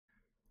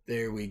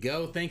There we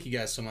go. Thank you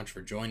guys so much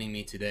for joining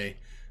me today.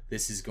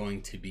 This is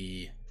going to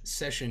be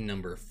session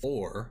number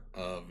 4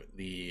 of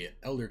the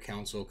Elder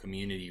Council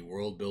Community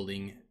World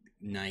Building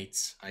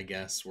Nights, I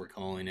guess we're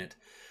calling it.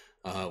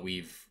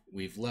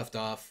 We've left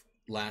off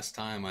last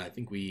time. I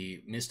think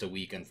we missed a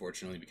week,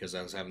 unfortunately, because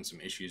I was having some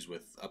issues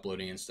with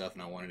uploading and stuff,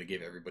 and I wanted to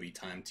give everybody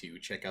time to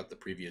check out the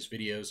previous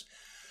videos,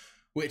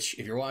 which,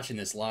 if you're watching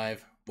this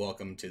live,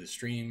 welcome to the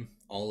stream.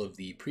 All of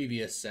the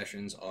previous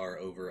sessions are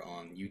over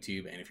on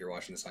YouTube, and if you're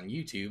watching this on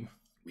YouTube,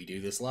 we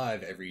do this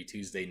live every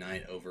Tuesday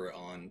night over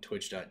on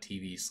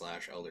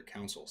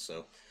twitch.tv/eldercouncil.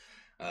 So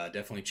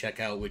definitely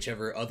check out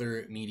whichever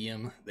other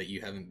medium that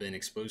you haven't been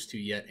exposed to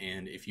yet,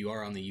 and if you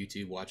are on the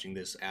YouTube watching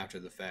this after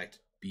the fact,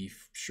 be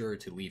sure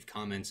to leave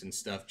comments and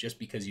stuff. Just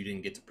because you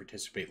didn't get to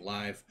participate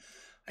live,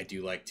 I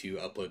do like to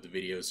upload the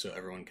videos so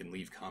everyone can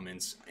leave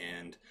comments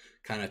and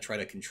kind of try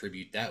to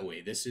contribute that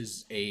way. This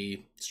is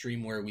a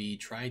stream where we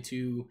try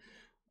to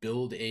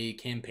build a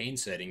campaign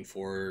setting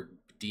for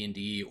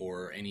D&D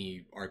or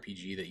any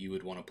RPG that you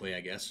would want to play,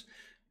 I guess.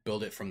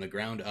 Build it from the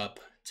ground up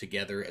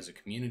together as a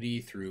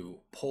community through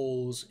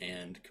polls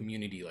and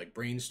community like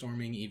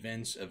brainstorming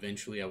events.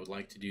 Eventually I would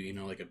like to do,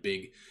 like a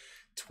big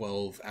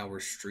 12-hour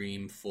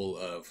stream full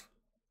of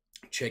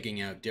checking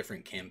out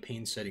different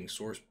campaign setting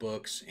source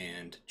books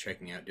and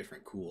checking out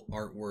different cool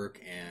artwork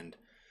and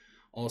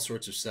all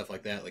sorts of stuff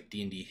like that, like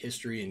D&D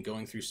history, and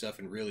going through stuff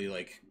and really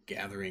like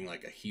gathering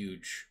like a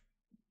huge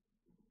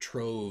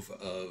trove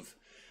of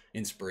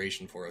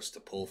inspiration for us to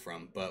pull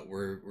from. But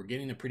we're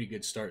getting a pretty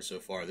good start so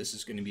far. This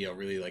is going to be a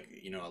really like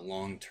a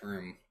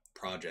long-term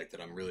project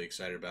that I'm really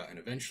excited about, and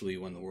eventually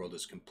when the world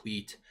is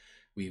complete,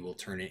 we will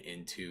turn it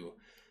into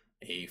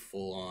a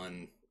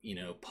full-on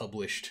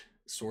published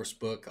source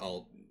book.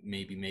 I'll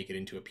maybe make it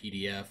into a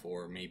PDF,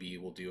 or maybe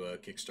we'll do a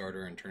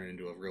Kickstarter and turn it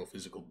into a real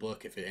physical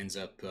book if it ends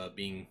up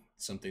being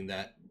something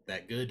that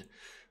good.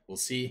 We'll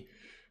see.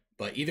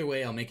 But either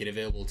way, I'll make it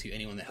available to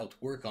anyone that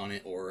helped work on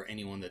it, or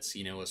anyone that's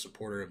a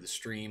supporter of the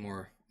stream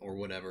or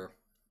whatever,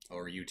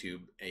 or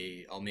YouTube.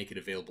 I'll make it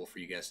available for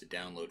you guys to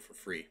download for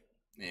free.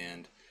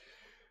 And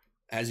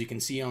as you can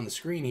see on the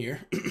screen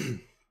here,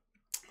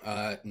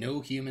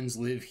 No Humans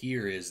Live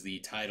Here is the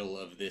title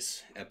of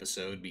this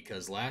episode,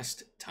 because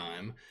last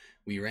time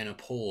we ran a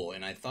poll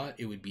and I thought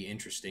it would be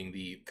interesting.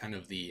 The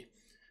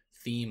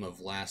theme of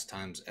last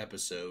time's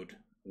episode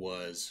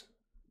was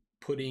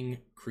putting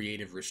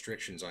creative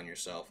restrictions on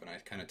yourself, and I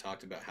kind of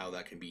talked about how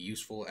that can be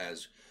useful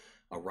as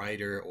a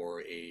writer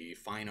or a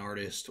fine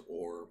artist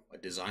or a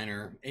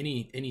designer,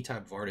 any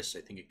type of artist.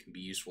 I think it can be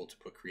useful to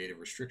put creative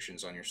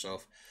restrictions on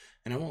yourself,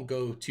 and I won't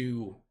go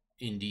too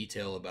in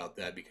detail about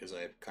that because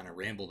I kind of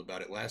rambled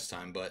about it last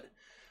time, but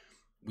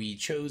we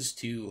chose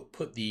to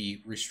put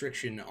the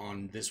restriction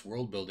on this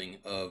world building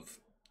of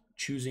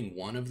choosing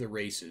one of the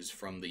races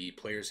from the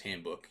player's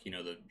handbook,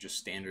 the just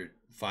standard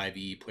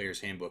 5e player's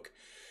handbook,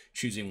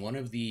 choosing one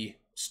of the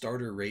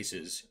starter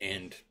races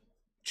and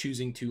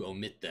choosing to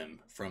omit them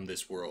from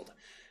this world.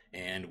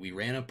 And we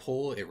ran a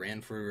poll. It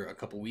ran for a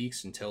couple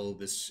weeks until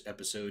this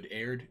episode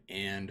aired,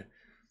 and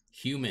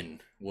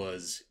human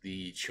was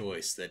the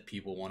choice that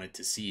people wanted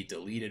to see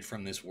deleted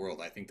from this world.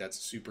 I think that's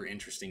a super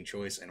interesting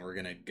choice, and we're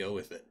gonna go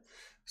with it.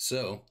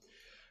 So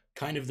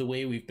kind of the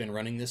way we've been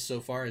running this so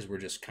far is we're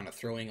just kind of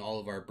throwing all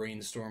of our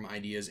brainstorm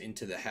ideas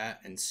into the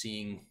hat and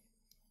seeing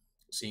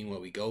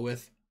what we go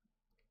with,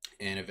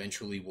 and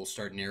eventually we'll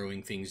start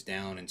narrowing things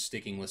down and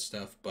sticking with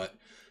stuff, but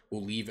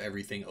we'll leave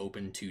everything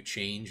open to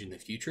change in the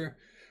future.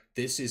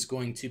 This is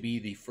going to be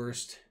the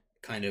first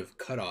kind of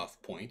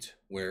cutoff point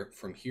where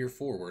from here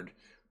forward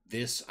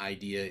this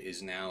idea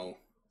is now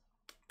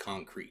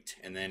concrete,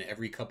 and then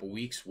every couple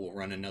weeks we'll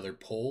run another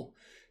poll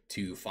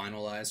to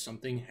finalize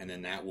something, and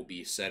then that will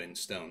be set in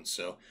stone.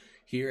 So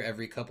here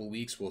every couple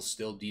weeks we'll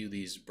still do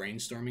these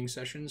brainstorming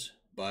sessions,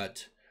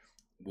 but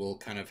we'll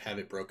kind of have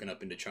it broken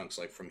up into chunks.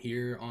 Like from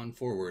here on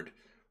forward,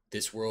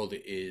 this world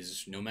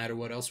is, no matter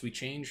what else we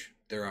change,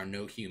 there are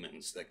no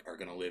humans that are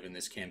going to live in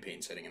this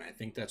campaign setting, and I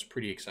think that's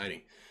pretty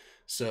exciting.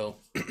 So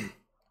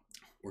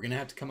we're going to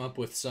have to come up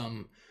with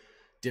some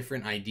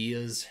different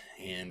ideas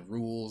and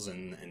rules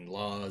and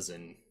laws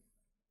and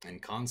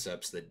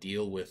concepts that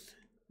deal with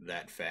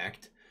that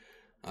fact.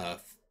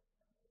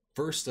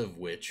 First of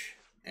which,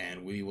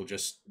 and we will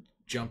just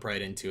jump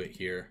right into it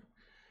here,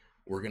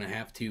 we're going to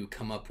have to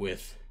come up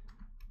with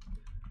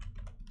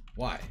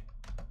why.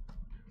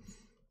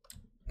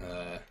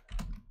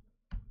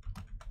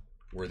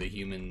 Were the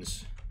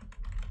humans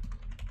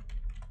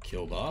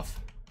killed off?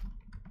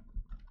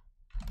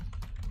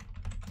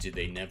 Did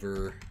they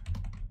never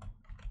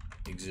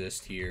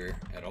exist here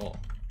at all?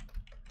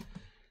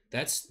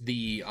 That's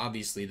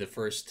obviously the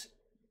first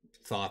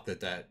thought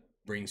that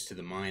brings to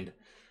the mind.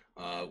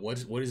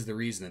 What is the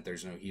reason that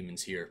there's no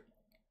humans here?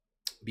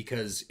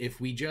 Because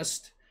if we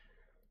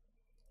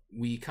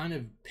kind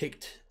of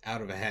picked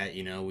out of a hat,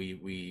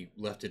 we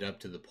left it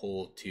up to the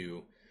poll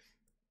to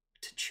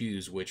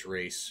choose which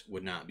race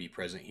would not be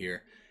present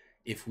here.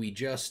 If we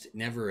just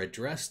never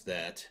addressed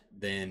that,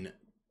 then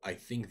I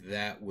think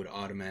that would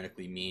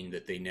automatically mean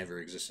that they never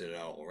existed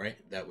at all, right?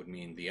 That would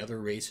mean the other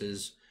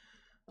races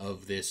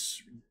of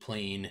this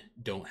plane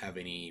don't have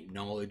any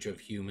knowledge of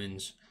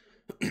humans,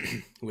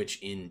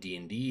 which in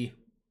D&D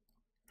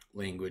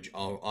language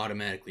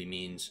automatically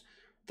means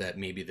that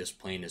maybe this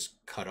plane is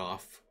cut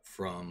off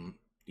from,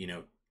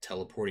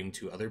 teleporting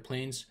to other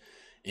planes.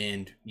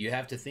 And you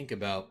have to think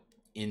about,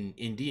 in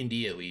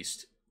D&D at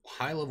least,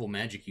 high level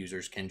magic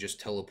users can just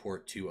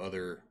teleport to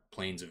other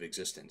planes of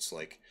existence.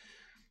 Like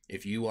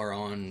if you are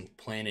on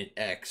planet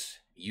X,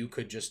 you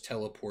could just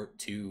teleport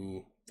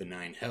to the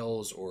Nine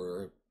Hells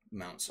or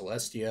Mount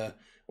Celestia,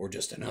 or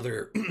just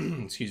another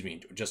excuse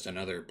me, just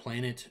another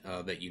planet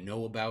that you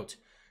know about,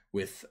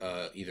 with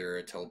either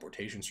a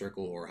teleportation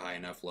circle or high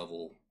enough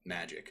level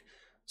magic.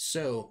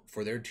 So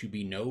for there to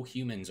be no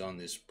humans on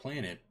this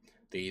planet,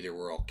 they either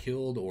were all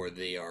killed or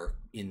they are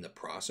in the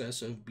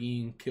process of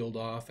being killed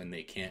off and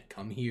they can't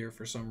come here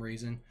for some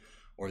reason,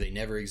 or they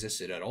never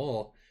existed at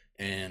all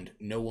and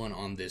no one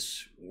on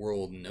this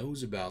world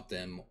knows about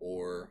them,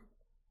 or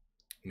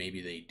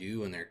maybe they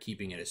do and they're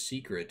keeping it a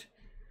secret,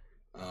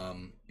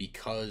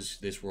 because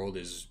this world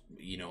is,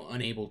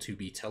 unable to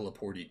be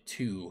teleported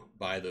to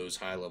by those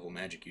high level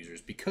magic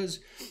users. Because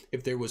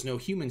if there was no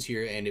humans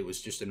here and it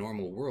was just a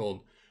normal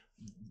world,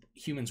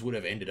 humans would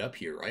have ended up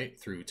here, right,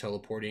 through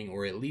teleporting,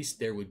 or at least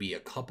there would be a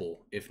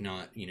couple, if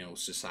not,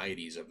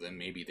 societies of them.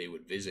 Maybe they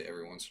would visit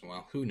every once in a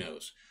while. Who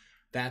knows?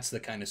 That's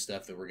the kind of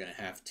stuff that we're going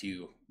to have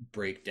to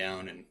break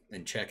down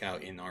and check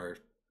out in our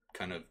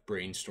kind of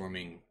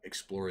brainstorming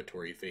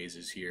exploratory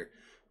phases here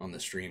on the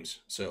streams.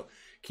 So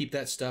keep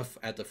that stuff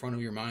at the front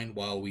of your mind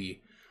while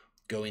we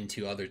go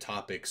into other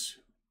topics,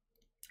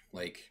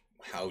 like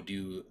how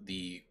do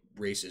the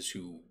races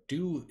who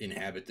do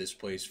inhabit this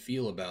place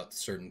feel about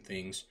certain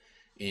things,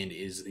 and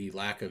is the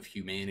lack of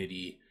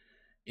humanity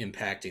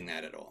impacting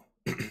that at all?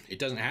 It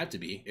doesn't have to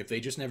be. If they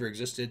just never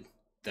existed,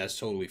 that's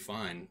totally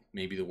fine.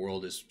 Maybe the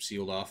world is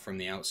sealed off from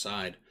the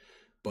outside,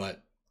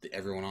 but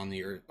everyone on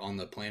the earth, on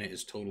the planet,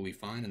 is totally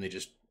fine, and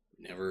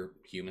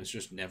humans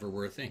just never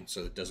were a thing.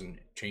 So it doesn't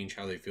change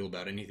how they feel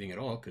about anything at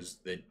all, because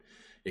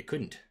it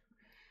couldn't.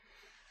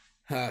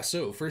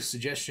 So first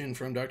suggestion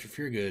from Dr.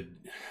 Feargood: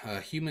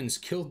 humans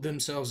killed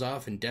themselves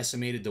off and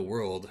decimated the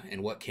world,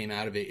 and what came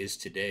out of it is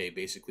today,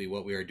 basically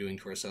what we are doing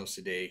to ourselves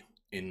today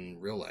in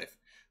real life.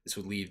 This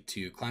would lead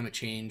to climate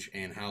change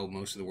and how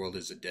most of the world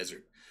is a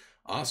desert.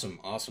 Awesome.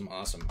 All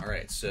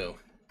right, so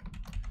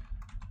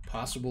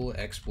possible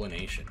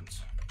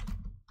explanations.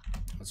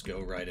 Let's go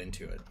right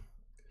into it.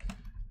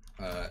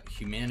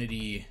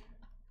 Humanity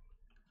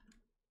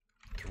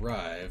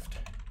thrived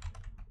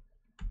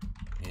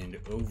and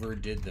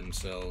overdid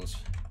themselves,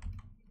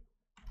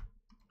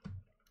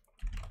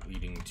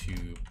 leading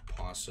to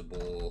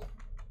possible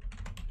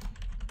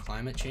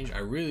climate change. I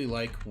really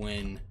like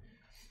when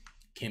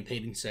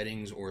campaigning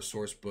settings or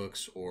source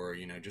books, or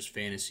just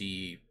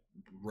fantasy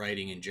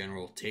writing in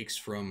general, takes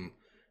from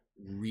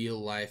real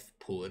life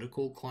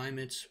political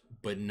climates,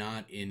 but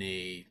not in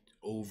a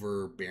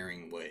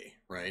overbearing way,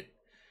 right?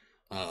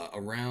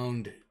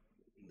 Around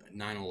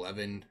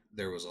 9/11,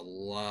 there was a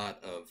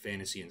lot of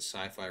fantasy and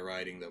sci-fi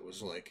writing that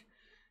was like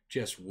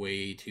just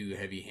way too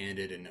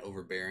heavy-handed and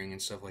overbearing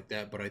and stuff like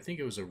that. But I think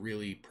it was a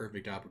really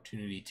perfect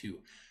opportunity to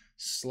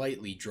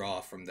slightly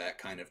draw from that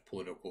kind of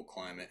political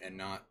climate and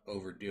not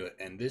overdo it.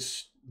 And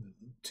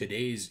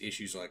today's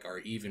issues are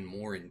even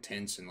more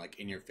intense and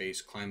in your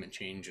face, climate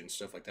change and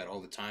stuff like that all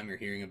the time. You're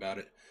hearing about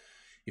it.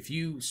 If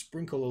you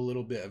sprinkle a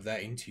little bit of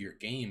that into your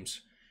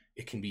games,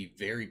 it can be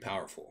very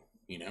powerful,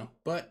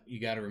 but you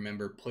got to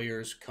remember,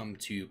 players come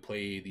to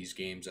play these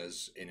games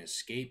as an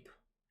escape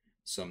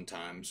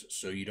sometimes.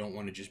 So you don't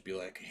want to just be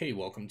like, hey,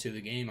 welcome to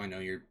the game. I know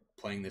you're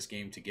playing this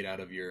game to get out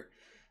of your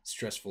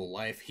stressful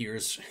life.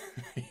 Here's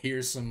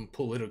some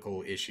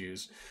political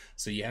issues.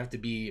 So you have to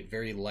be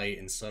very light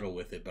and subtle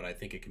with it, but I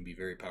think it can be a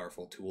very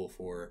powerful tool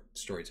for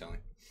storytelling.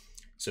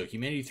 So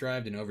humanity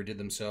thrived and overdid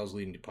themselves,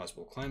 leading to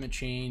possible climate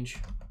change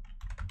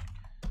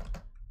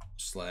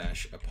 /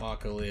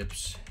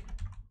 apocalypse.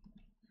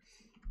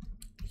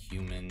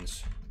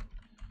 Humans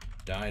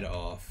died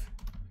off,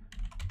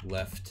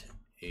 left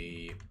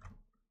a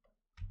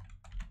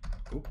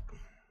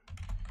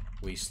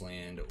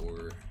wasteland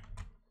or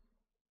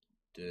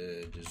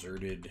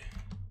deserted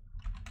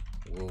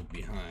world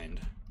behind.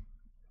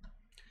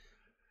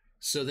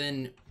 So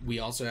then we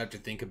also have to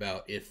think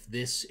about, if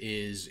this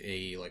is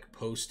a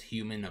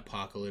post-human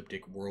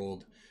apocalyptic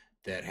world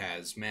that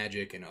has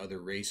magic and other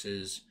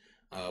races,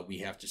 we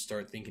have to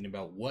start thinking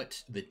about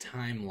what the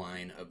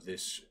timeline of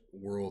this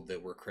world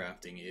that we're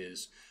crafting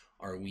is.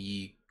 Are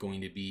we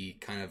going to be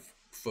kind of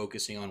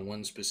focusing on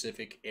one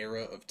specific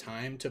era of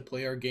time to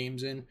play our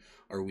games in?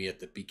 Are we at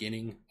the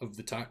beginning of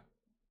the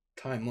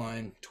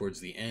timeline, towards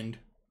the end?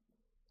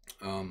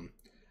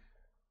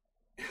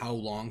 How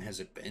long has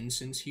it been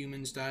since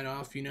humans died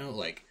off?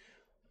 A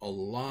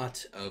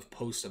lot of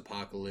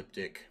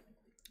post-apocalyptic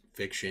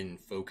fiction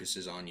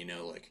focuses on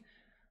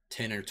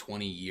 10 or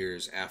 20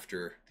 years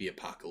after the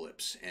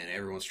apocalypse, and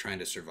everyone's trying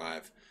to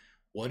survive.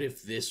 What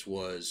if this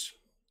was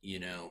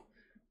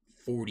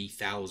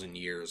 40,000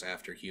 years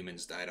after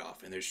humans died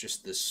off, and there's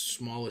just the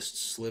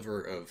smallest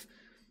sliver of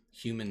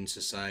human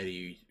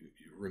society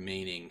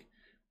remaining,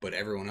 but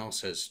everyone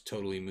else has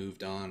totally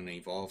moved on and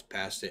evolved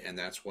past it, and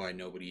that's why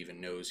nobody even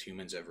knows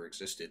humans ever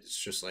existed. It's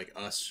just like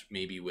us,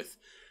 maybe with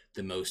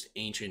the most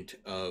ancient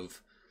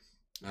of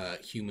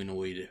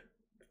humanoid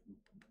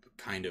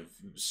kind of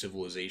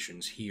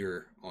civilizations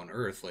here on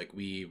Earth. Like,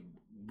 we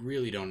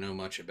really don't know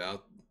much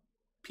about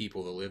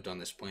people that lived on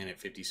this planet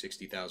 50,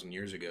 60,000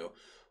 years ago,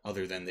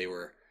 other than they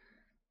were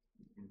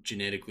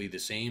genetically the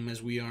same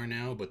as we are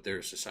now, but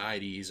their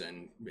societies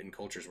and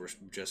cultures were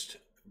just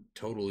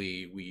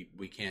totally,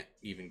 we can't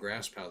even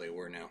grasp how they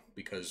were now,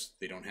 because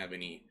they don't have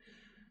any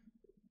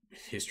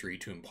history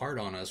to impart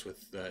on us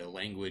with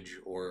language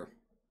or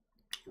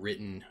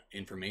written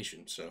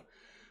information. So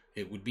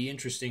it would be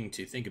interesting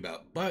to think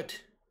about,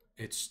 but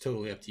it's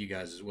totally up to you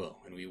guys as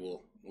well, and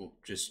we'll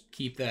just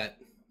keep that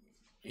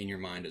in your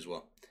mind as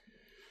well.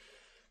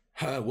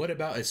 What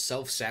about a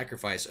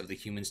self-sacrifice of the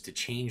humans to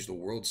change the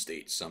world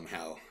state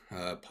somehow?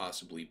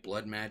 Possibly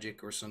blood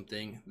magic or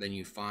something. Then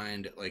you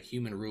find like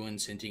human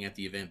ruins hinting at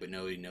the event, but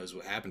nobody knows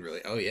what happened really.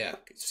 Oh yeah,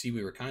 see,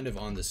 we were kind of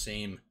on the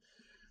same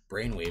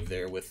brainwave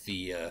there with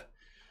the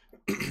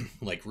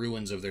like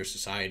ruins of their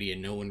society,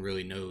 and no one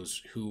really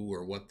knows who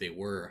or what they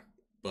were,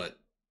 but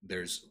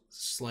there's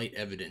slight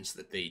evidence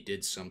that they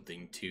did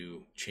something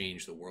to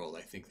change the world.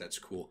 I think that's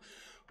cool.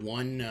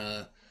 One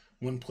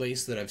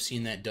place that I've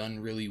seen that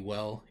done really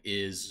well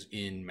is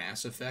in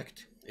Mass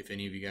Effect. If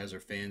any of you guys are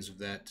fans of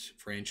that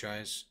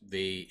franchise,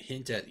 they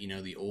hint at, you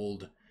know, the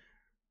old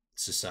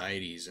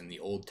societies and the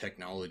old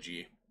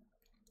technology.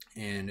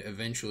 And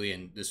eventually,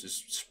 and this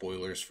is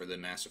spoilers for the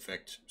Mass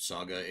Effect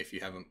saga, if you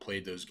haven't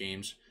played those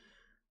games,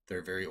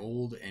 they're very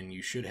old and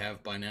you should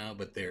have by now,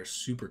 but they're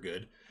super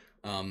good.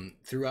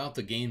 Throughout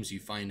the games,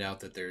 you find out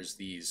that there's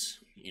these,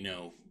 you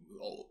know,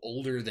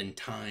 older than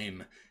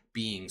time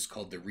beings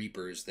called the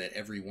Reapers that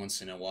every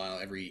once in a while,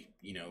 every,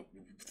 you know,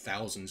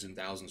 thousands and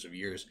thousands of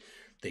years,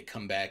 they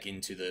come back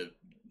into the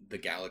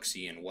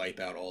galaxy and wipe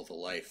out all the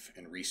life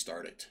and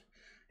restart it.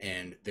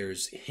 And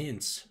there's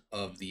hints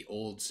of the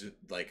old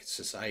like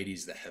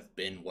societies that have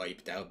been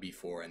wiped out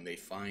before, and they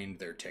find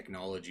their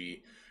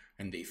technology,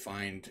 and they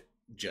find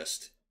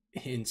just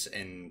hints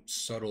and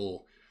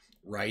subtle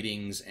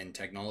writings and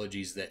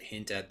technologies that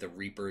hint at the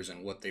Reapers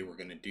and what they were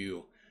going to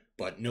do.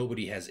 But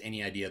nobody has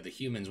any idea. The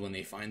humans, when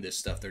they find this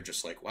stuff, they're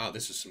just like, wow,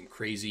 this is some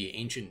crazy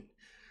ancient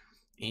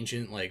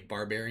like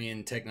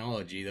barbarian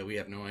technology that we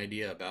have no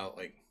idea about.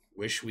 Like,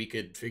 wish we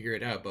could figure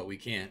it out, but we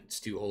can't.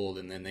 It's too old.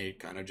 And then they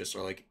kind of just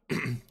are like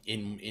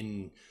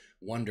in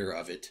wonder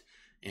of it.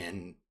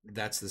 And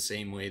that's the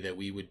same way that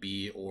we would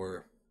be,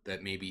 or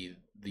that maybe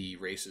the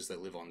races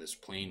that live on this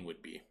plane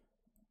would be.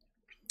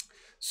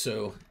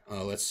 So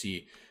let's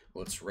see.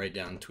 Let's write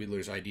down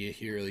Tweedler's idea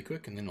here really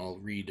quick, and then I'll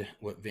read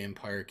what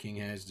Vampire King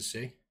has to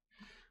say.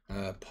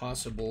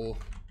 Possible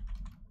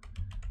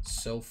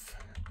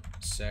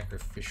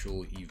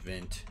self-sacrificial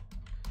event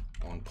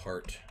on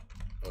part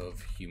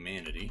of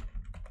humanity.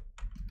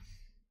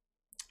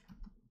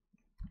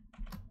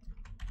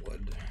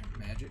 Blood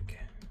magic.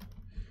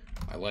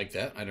 I like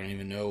that. I don't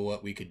even know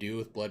what we could do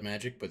with blood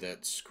magic, but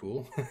that's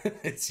cool.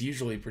 It's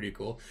usually pretty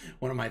cool.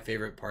 One of my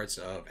favorite parts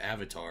of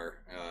Avatar,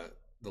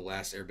 The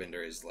Last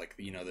Airbender, is like,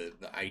 you know,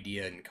 the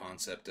idea and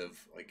concept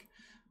of like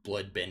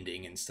blood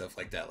bending and stuff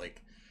like that.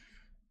 Like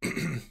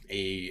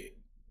a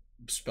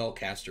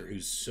spellcaster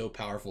who's so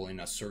powerful in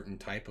a certain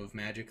type of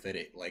magic that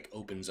it like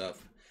opens up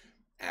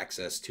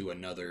access to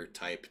another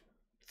type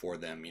for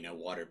them, you know,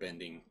 water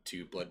bending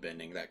to blood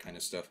bending, that kind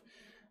of stuff.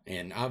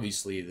 And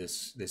obviously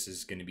this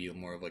is going to be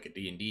more of like a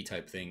D&D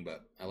type thing,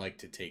 but I like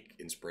to take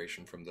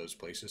inspiration from those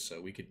places, so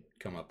we could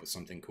come up with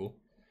something cool.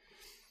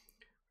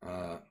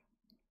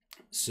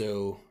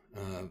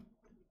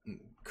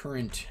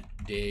 Current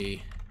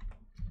day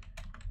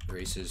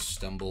races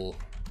stumble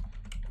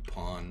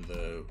upon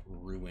the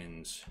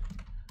ruins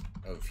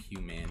of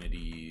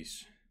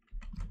humanities,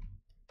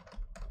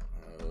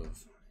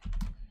 of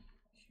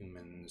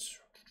humans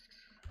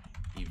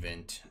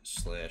event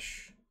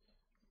slash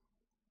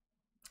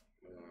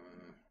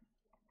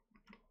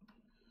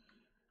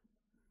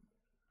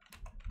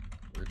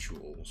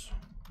rituals.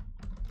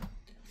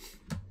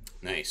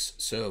 Nice.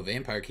 So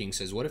Vampire King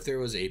says, what if there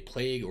was a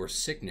plague or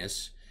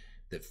sickness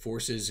that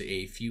forces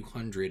a few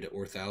hundred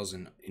or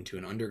thousand into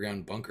an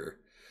underground bunker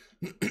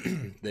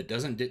that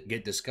doesn't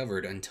get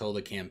discovered until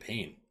the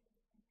campaign,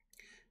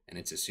 and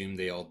it's assumed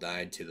they all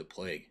died to the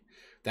plague?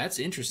 That's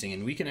interesting,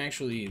 and we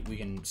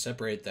can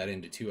separate that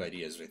into two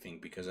ideas, I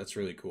think, because that's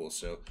really cool.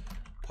 So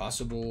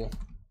possible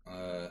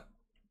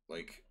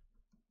like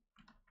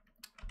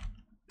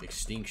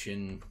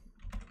extinction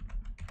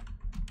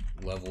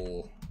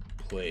level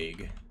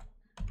plague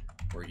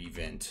or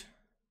event,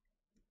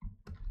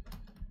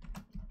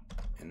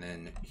 and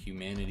then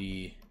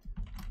humanity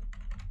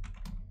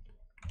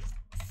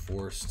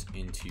forced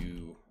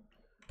into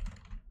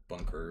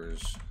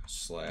bunkers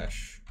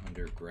slash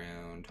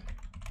underground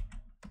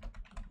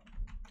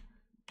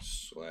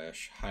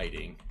slash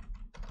hiding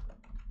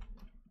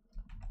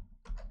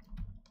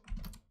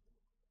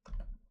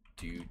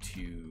due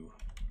to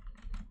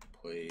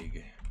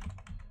plague,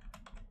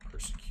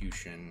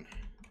 persecution,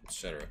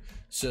 etc.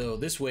 So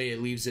this way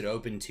it leaves it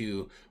open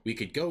to, we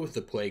could go with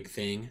the plague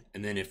thing,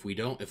 and then if we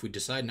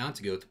decide not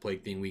to go with the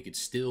plague thing, we could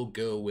still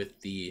go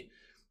with the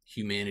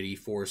humanity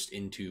forced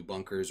into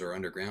bunkers or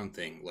underground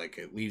thing. Like,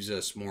 it leaves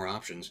us more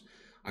options.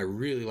 I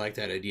really like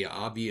that idea.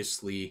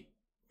 Obviously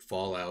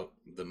Fallout,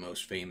 the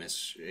most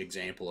famous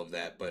example of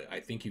that, but I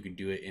think you can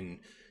do it in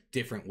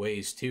different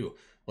ways too.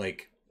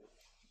 Like,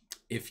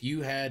 if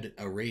you had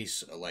a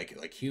race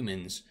like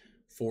humans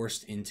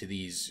forced into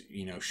these,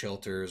 you know,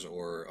 shelters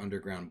or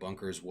underground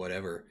bunkers,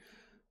 whatever,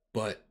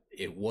 but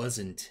it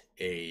wasn't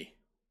a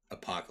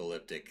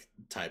apocalyptic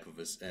type of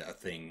a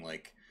thing,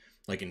 like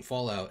in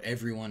Fallout,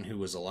 everyone who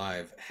was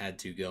alive had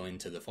to go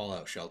into the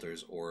Fallout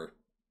shelters or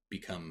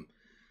become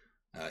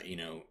you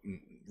know,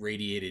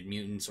 radiated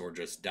mutants or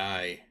just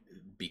die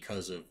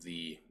because of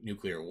the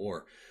nuclear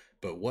war.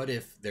 But what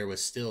if there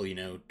was still, you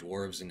know,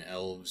 dwarves and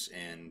elves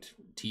and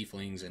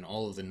tieflings and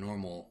all of the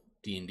normal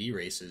D&D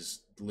races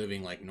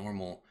living like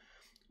normal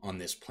on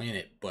this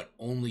planet, but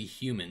only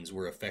humans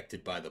were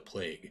affected by the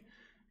plague,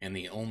 and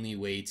the only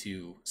way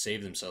to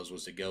save themselves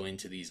was to go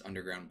into these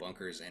underground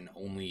bunkers and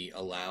only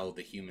allow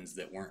the humans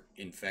that weren't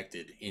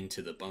infected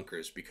into the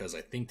bunkers? Because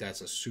I think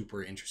that's a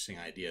super interesting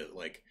idea.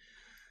 Like,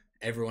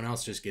 everyone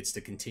else just gets to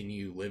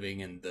continue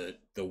living, and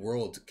the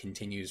world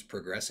continues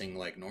progressing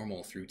like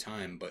normal through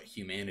time, but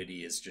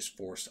humanity is just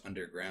forced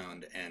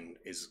underground and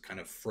is kind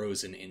of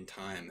frozen in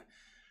time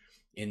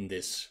in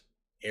this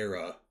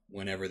era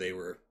whenever they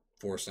were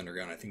forced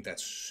underground. I think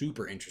that's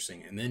super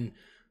interesting. And then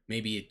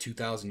maybe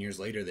 2,000 years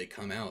later they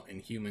come out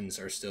and humans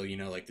are still, you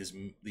know, like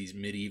these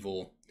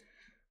medieval,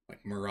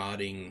 like,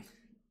 marauding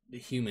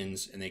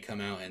humans, and they come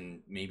out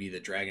and maybe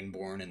the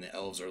dragonborn and the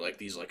elves are like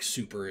these like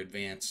super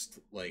advanced,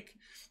 like,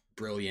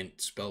 brilliant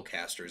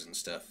spellcasters and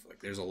stuff.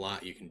 Like, there's a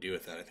lot you can do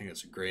with that. I think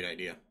that's a great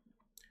idea.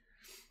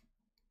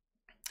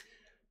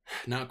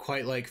 Not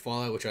quite like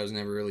Fallout, which I was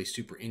never really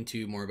super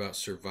into, more about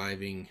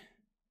surviving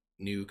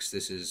nukes.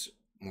 This is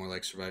more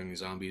like surviving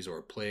zombies or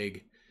a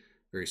plague.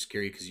 Very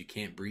scary because you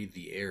can't breathe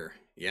the air.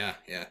 Yeah.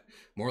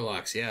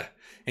 Morlocks, yeah.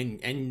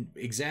 And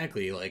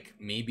exactly, like,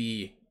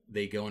 maybe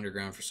they go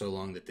underground for so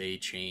long that they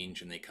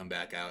change and they come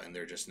back out and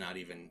they're just not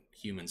even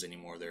humans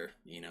anymore. They're,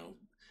 you know,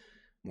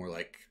 more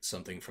like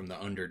something from the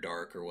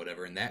Underdark or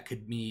whatever. And that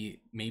could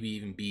maybe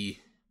even be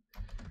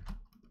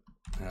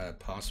a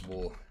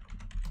possible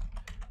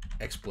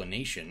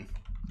explanation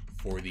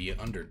for the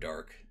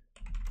Underdark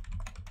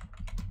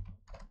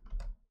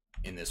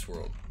in this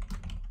world.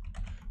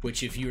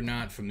 Which, if you're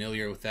not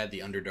familiar with that, the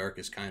Underdark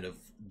is kind of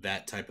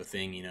that type of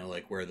thing, you know,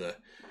 like where the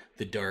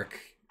dark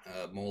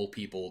mole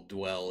people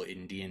dwell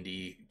in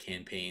D&D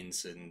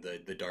campaigns, and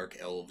the dark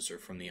elves are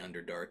from the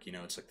Underdark. You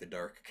know, it's like the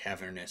dark,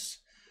 cavernous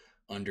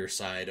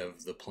underside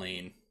of the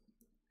plane.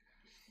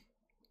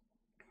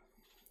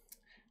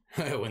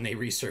 When they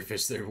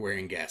resurface, they're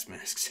wearing gas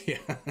masks.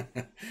 Yeah.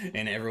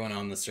 And everyone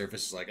on the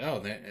surface is like,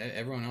 oh,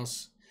 everyone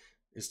else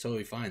is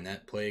totally fine.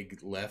 That plague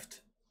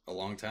left a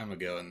long time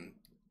ago, and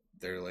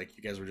they're like,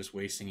 you guys were just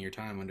wasting your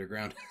time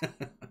underground.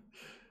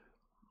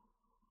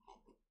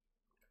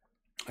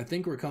 I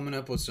think we're coming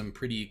up with some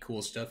pretty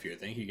cool stuff here.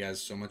 Thank you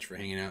guys so much for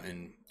hanging out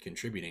and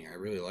contributing. I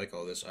really like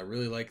all this. I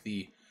really like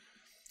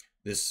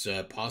this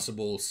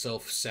possible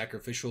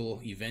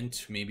self-sacrificial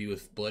event, maybe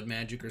with blood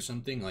magic or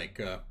something.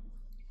 Like,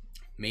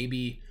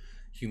 maybe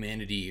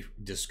humanity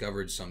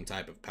discovered some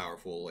type of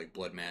powerful, like,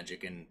 blood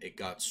magic, and it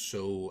got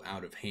so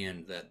out of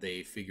hand that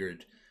they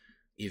figured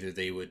either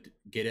they would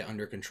get it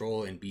under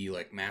control and be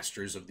like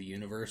masters of the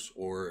universe,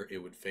 or it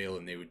would fail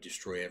and they would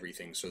destroy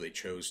everything. So they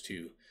chose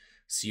to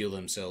seal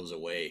themselves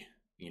away,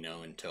 you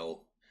know,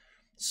 until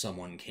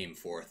someone came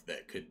forth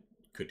that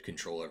could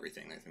control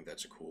everything. I think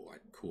that's a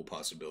cool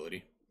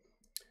possibility.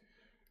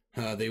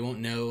 They won't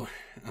know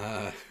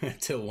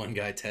until one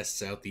guy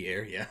tests out the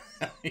air. Yeah.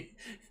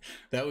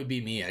 That would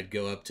be me. I'd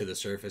go up to the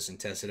surface and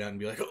test it out and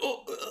be like,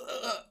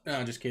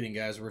 no, just kidding,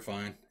 guys. We're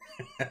fine.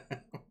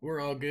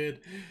 We're all good.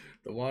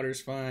 The water's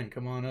fine.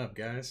 Come on up,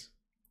 guys.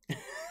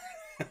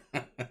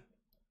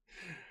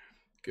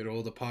 Good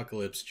old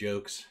apocalypse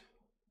jokes.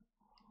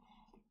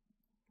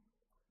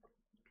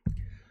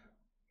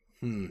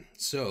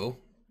 So,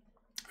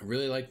 I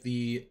really like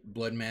the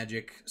blood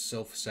magic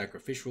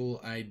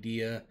self-sacrificial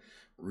idea.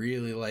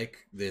 Really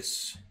like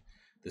this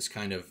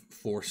kind of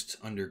forced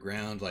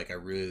underground. Like, I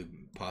really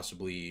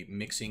possibly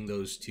mixing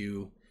those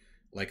two.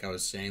 Like I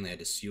was saying, they had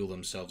to seal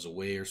themselves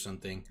away or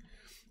something.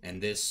 And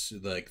this,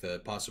 like, the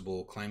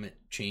possible climate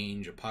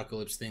change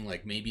apocalypse thing,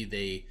 like, maybe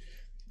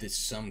this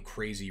some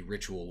crazy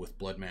ritual with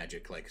blood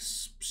magic, like,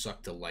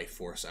 sucked the life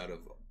force out of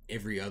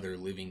every other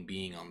living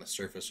being on the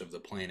surface of the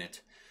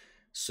planet.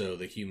 So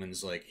the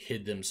humans, like,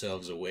 hid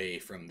themselves away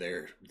from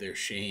their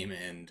shame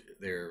and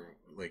their,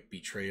 like,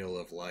 betrayal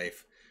of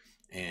life,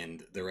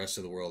 and the rest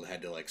of the world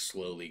had to like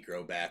slowly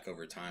grow back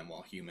over time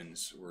while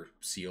humans were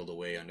sealed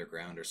away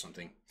underground or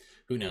something.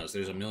 Who knows?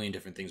 There's a million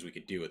different things we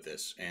could do with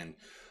this. And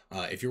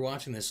if you're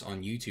watching this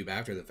on YouTube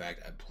after the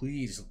fact,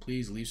 please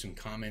leave some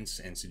comments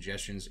and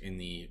suggestions in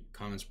the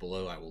comments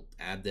below. I will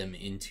add them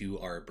into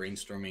our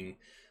brainstorming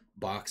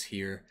box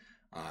here.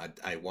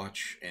 I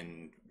watch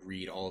and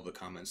read all of the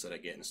comments that I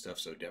get and stuff,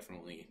 so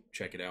definitely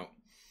check it out.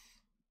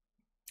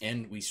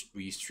 And we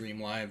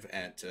stream live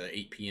at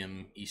 8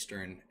 p.m.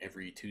 Eastern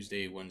every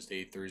Tuesday,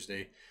 Wednesday,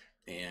 Thursday,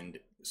 and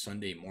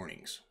Sunday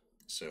mornings.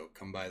 So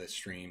come by the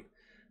stream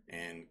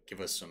and give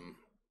us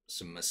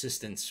some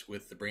assistance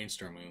with the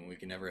brainstorming. We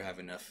can never have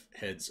enough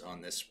heads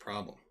on this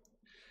problem.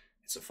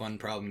 It's a fun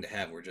problem to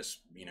have. We're just,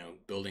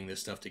 building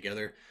this stuff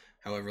together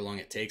however long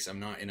it takes. I'm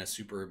not in a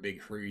super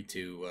big hurry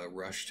to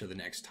rush to the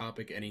next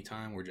topic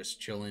anytime. We're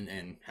just chilling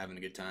and having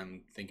a good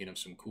time thinking of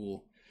some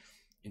cool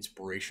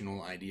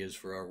inspirational ideas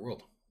for our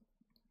world.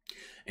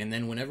 And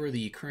then whenever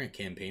the current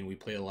campaign, we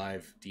play a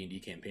live D&D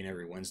campaign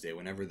every Wednesday.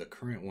 Whenever the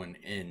current one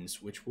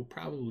ends, which will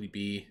probably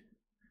be,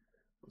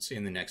 let's say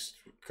in the next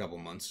couple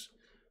months,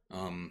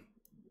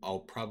 I'll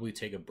probably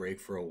take a break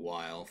for a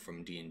while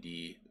from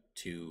D&D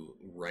to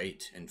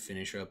write and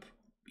finish up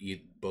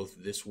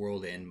both this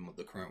world and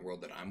the current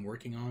world that I'm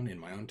working on in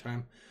my own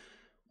time.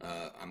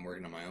 I'm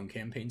working on my own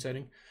campaign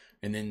setting.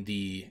 And then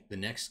the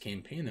next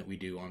campaign that we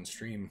do on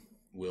stream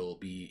will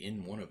be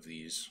in one of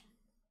these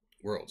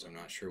worlds. I'm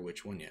not sure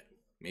which one yet.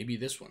 Maybe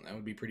this one. That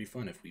would be pretty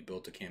fun if we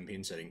built a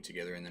campaign setting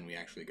together and then we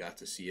actually got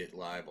to see it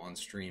live on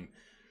stream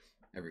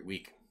every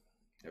week.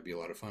 That'd be a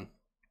lot of fun.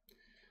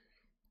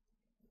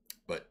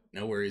 But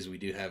no worries, we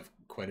do have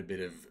quite a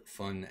bit of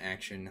fun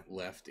action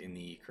left in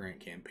the current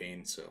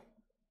campaign, so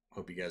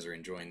hope you guys are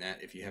enjoying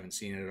that. If you haven't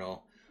seen it at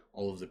all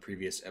of the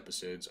previous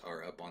episodes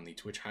are up on the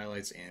Twitch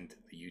highlights and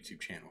the YouTube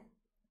channel.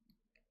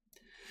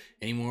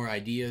 Any more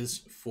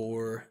ideas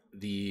for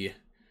the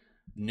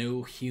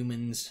No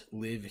Humans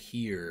Live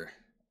Here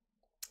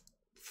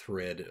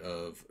thread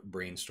of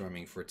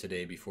brainstorming for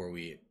today before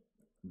we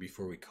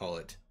call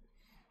it?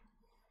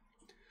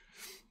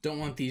 Don't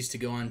want these to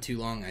go on too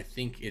long. I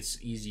think it's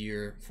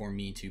easier for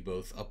me to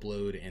both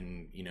upload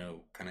and,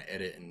 kind of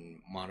edit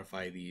and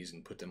modify these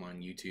and put them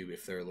on YouTube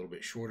if they're a little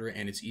bit shorter,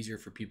 and it's easier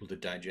for people to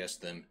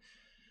digest them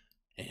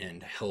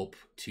and help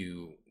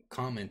to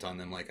comment on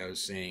them, like I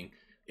was saying,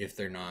 if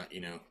they're not,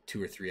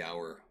 2 or 3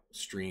 hour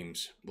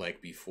streams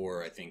like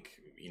before. I think,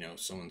 even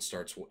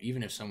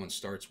if someone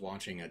starts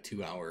watching a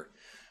 2-hour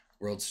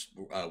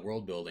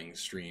world building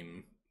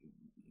stream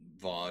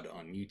VOD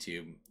on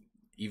YouTube,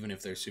 even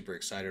if they're super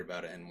excited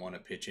about it and want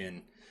to pitch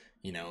in,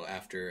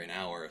 after an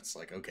hour, it's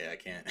like, okay,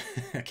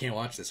 I can't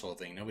watch this whole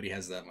thing. Nobody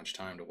has that much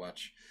time to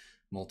watch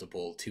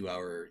multiple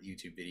 2-hour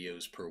YouTube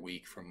videos per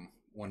week from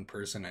one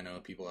person. I know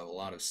people have a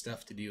lot of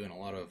stuff to do and a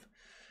lot of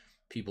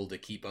people to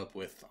keep up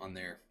with on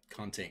their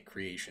content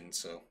creation.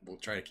 So we'll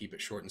try to keep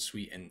it short and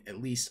sweet and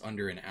at least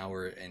under an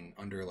hour and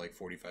under like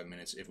 45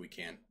 minutes if we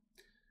can.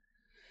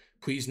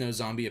 Please no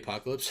zombie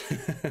apocalypse.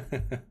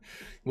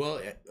 Well,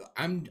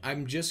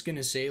 I'm just going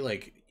to say,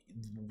 like,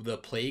 the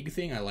plague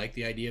thing, I like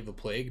the idea of a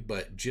plague,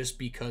 but just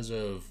because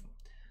of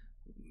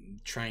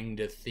trying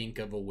to think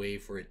of a way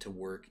for it to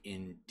work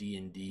in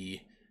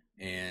D&D,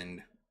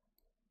 and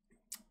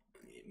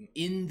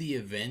in the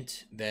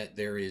event that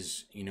there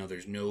is,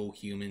 there's no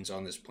humans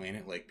on this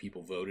planet like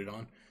people voted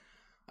on,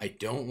 I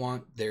don't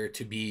want there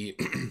to be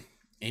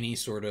any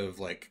sort of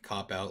like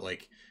cop out.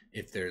 Like,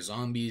 if there's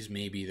zombies,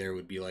 maybe there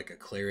would be like a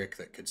cleric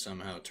that could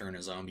somehow turn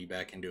a zombie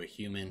back into a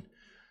human.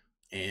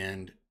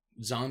 And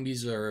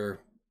zombies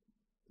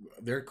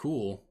they're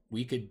cool.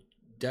 We could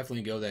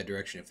definitely go that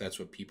direction if that's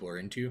what people are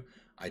into.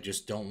 I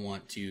just don't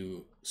want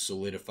to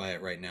solidify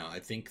it right now. I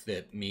think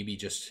that maybe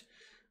just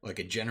like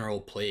a general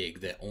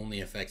plague that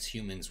only affects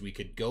humans, we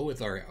could go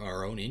with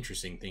our own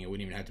interesting thing. It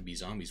wouldn't even have to be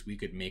zombies. We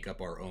could make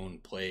up our own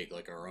plague,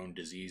 like our own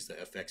disease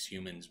that affects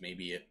humans.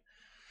 Maybe it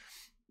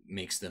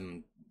makes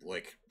them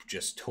like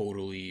just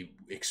totally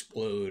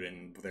explode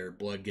and their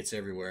blood gets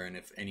everywhere, and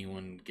if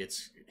anyone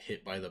gets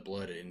hit by the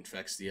blood, it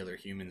infects the other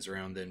humans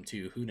around them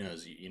too. Who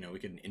knows? We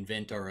could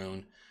invent our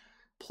own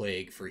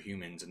plague for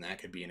humans, and that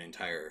could be an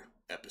entire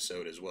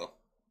episode as well.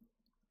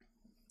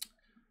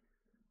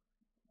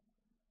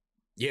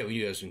 Yeah, we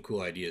do have some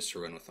cool ideas to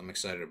run with. I'm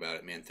excited about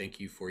it, man. Thank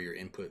you for your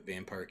input,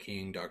 Vampire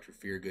King, Dr.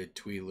 Feargood,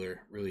 Tweedler.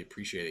 Really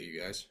appreciate it,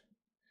 you guys.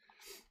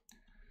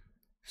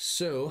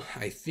 So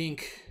I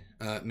think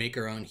make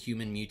our own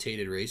human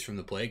mutated race from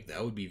the plague.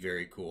 That would be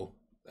very cool.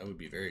 That would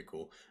be very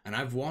cool. And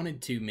I've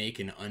wanted to make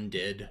an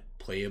undead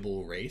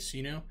playable race,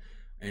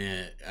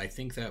 and I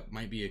think that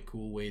might be a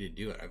cool way to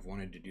do it. I've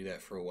wanted to do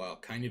that for a while,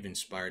 kind of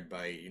inspired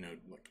by,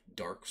 like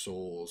Dark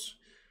Souls,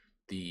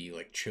 the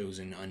like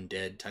chosen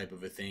undead type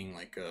of a thing,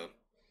 like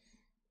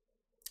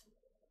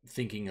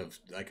thinking of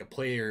like a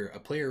player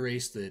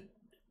race that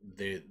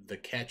the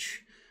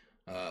catch.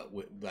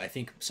 I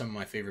think some of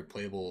my favorite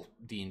playable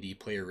D&D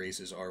player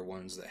races are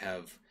ones that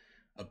have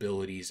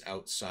abilities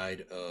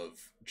outside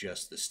of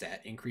just the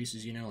stat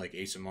increases, like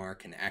ASMR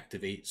can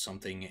activate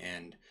something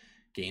and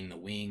gain the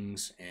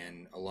wings,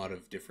 and a lot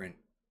of different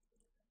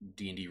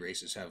D&D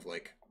races have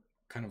like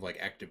kind of like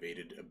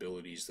activated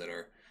abilities that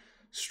are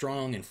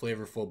strong and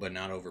flavorful but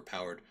not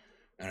overpowered.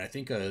 And I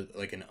think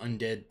like an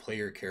undead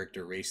player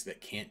character race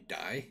that can't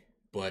die,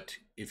 but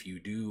if you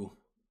do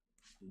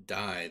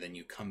die, then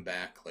you come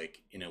back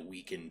like in a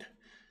weakened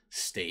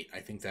state. I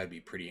think that'd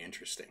be pretty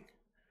interesting.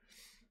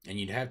 And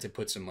you'd have to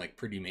put some like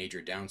pretty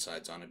major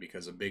downsides on it,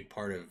 because a big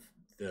part of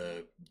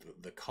the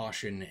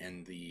caution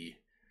and the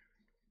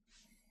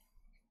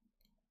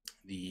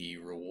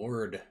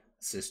reward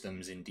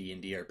systems in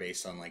D&D are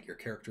based on like your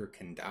character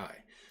can die.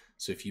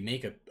 So if you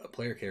make a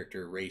player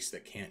character race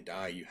that can't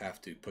die, you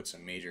have to put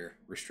some major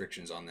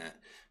restrictions on that.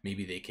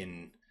 Maybe they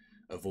can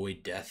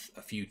avoid death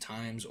a few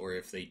times, or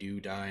if they do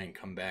die and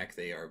come back,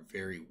 they are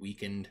very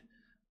weakened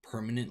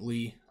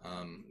permanently.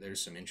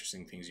 There's some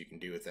interesting things you can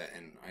do with that,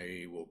 and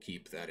I will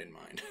keep that in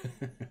mind.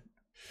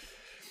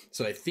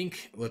 So I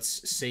think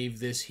let's save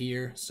this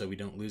here so we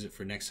don't lose it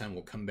for next time.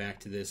 We'll come back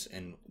to this,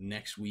 and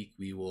next week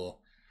we will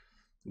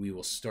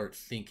start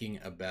thinking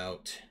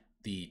about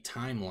the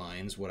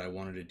timelines. What I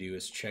wanted to do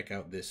is check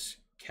out this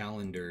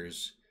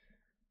calendars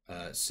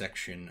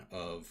section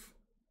of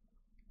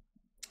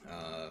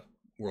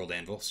World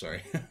Anvil.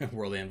 Sorry,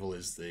 World Anvil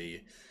is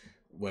the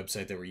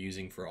website that we're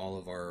using for all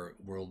of our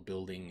world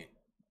building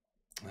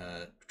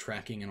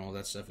tracking and all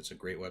that stuff. It's a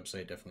great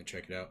website. Definitely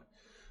check it out.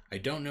 I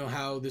don't know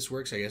how this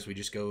works. I guess we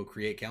just go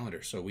create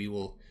calendar. So we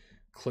will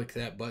click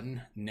that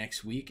button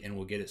next week and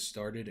we'll get it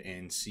started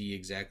and see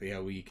exactly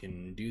how we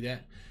can do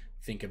that.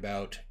 Think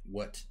about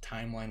what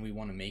timeline we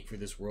want to make for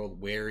this world,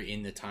 where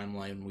in the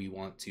timeline we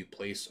want to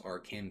place our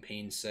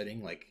campaign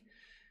setting. Like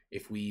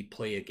if we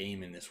play a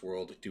game in this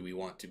world, do we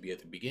want to be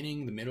at the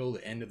beginning, the middle,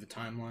 the end of the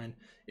timeline?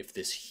 If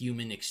this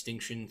human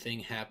extinction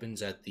thing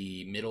happens at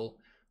the middle,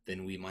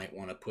 then we might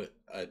want to put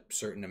a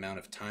certain amount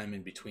of time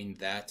in between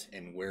that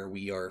and where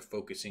we are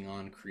focusing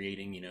on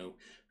creating, you know,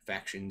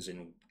 factions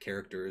and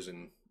characters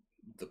and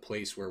the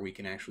place where we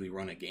can actually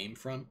run a game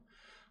from.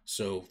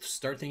 So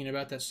start thinking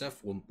about that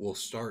stuff. We'll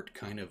start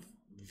kind of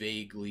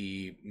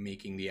vaguely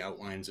making the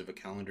outlines of a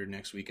calendar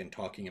next week and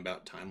talking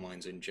about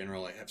timelines in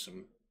general. I have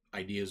some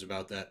ideas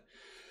about that.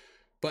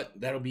 But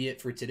that'll be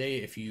it for today.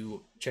 If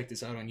you check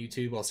this out on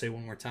YouTube, I'll say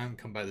one more time,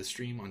 come by the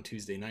stream on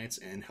Tuesday nights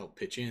and help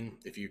pitch in.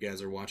 If you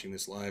guys are watching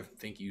this live,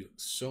 thank you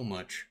so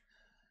much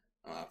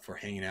for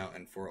hanging out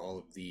and for all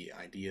of the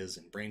ideas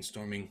and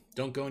brainstorming.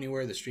 Don't go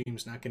anywhere. The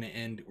stream's not going to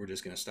end. We're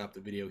just going to stop the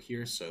video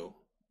here. So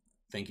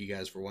thank you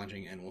guys for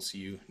watching, and we'll see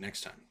you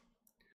next time.